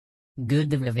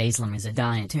Good. The VivaSlim is a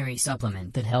dietary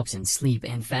supplement that helps in sleep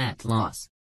and fat loss.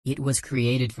 It was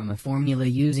created from a formula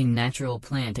using natural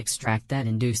plant extract that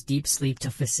induce deep sleep to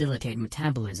facilitate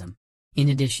metabolism. In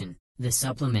addition, the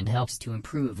supplement helps to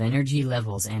improve energy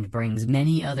levels and brings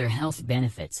many other health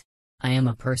benefits. I am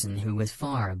a person who was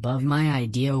far above my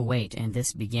ideal weight, and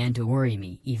this began to worry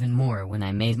me even more when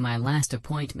I made my last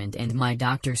appointment and my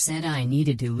doctor said I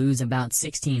needed to lose about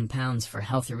 16 pounds for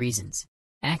health reasons.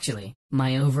 Actually,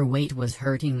 my overweight was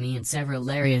hurting me in several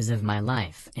areas of my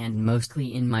life and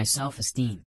mostly in my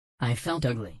self-esteem. I felt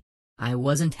ugly. I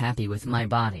wasn't happy with my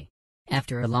body.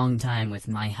 After a long time with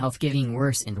my health getting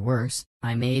worse and worse,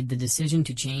 I made the decision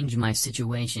to change my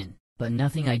situation, but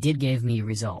nothing I did gave me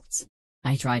results.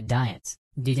 I tried diets,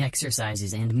 did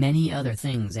exercises and many other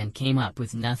things and came up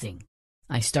with nothing.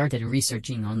 I started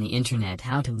researching on the internet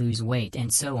how to lose weight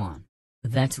and so on.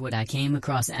 That's what I came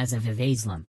across as a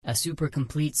VivaSlim, a super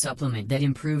complete supplement that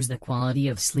improves the quality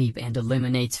of sleep and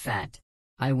eliminates fat.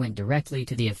 I went directly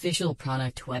to the official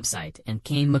product website and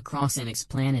came across an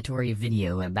explanatory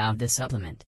video about the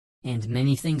supplement. And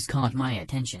many things caught my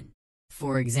attention.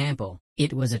 For example,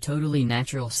 it was a totally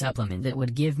natural supplement that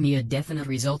would give me a definite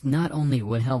result. Not only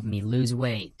would help me lose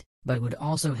weight, but would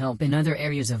also help in other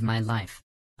areas of my life.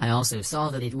 I also saw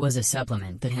that it was a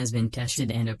supplement that has been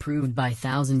tested and approved by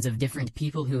thousands of different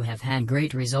people who have had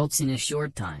great results in a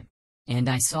short time. And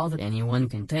I saw that anyone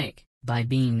can take, by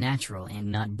being natural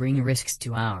and not bring risks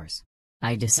to ours.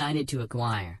 I decided to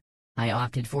acquire. I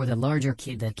opted for the larger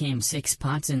kit that came 6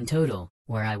 pots in total,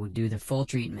 where I would do the full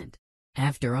treatment.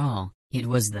 After all, it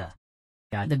was the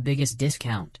biggest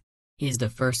discount. Is the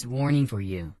first warning for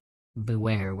you.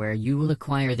 Beware where you will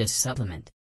acquire this supplement.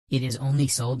 It is only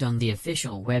sold on the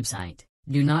official website.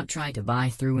 Do not try to buy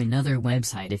through another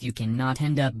website if you cannot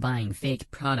end up buying fake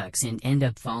products and end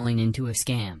up falling into a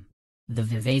scam. The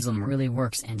VivaSlim really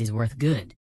works and is worth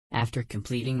good. After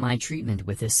completing my treatment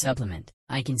with this supplement,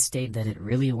 I can state that it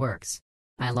really works.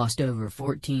 I lost over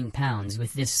 14 pounds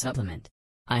with this supplement.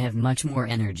 I have much more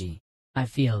energy. I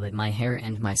feel that my hair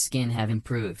and my skin have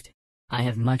improved. I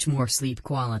have much more sleep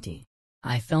quality.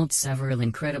 I felt several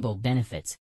incredible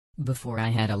benefits. Before I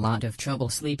had a lot of trouble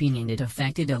sleeping and it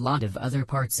affected a lot of other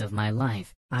parts of my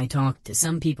life. I talked to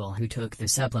some people who took the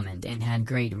supplement and had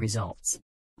great results.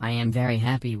 I am very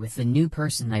happy with the new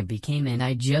person I became and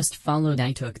I just followed.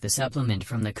 I took the supplement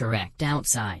from the correct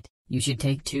outside. You should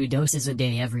take 2 doses a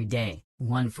day every day,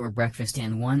 1 for breakfast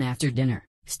and 1 after dinner.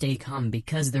 Stay calm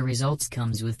because the results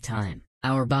comes with time.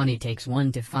 Our body takes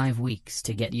 1 to 5 weeks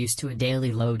to get used to a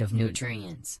daily load of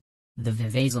nutrients. The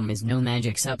VivaSlim is no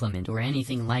magic supplement or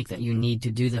anything like that. You need to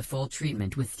do the full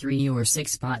treatment with 3 or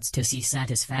 6 pots to see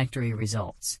satisfactory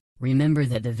results. Remember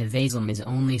that the VivaSlim is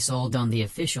only sold on the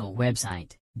official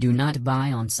website. Do not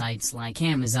buy on sites like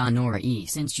Amazon or eBay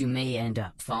since you may end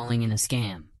up falling in a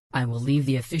scam. I will leave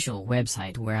the official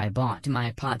website where I bought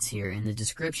my pots here in the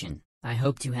description. I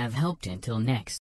hope to have helped. Until next.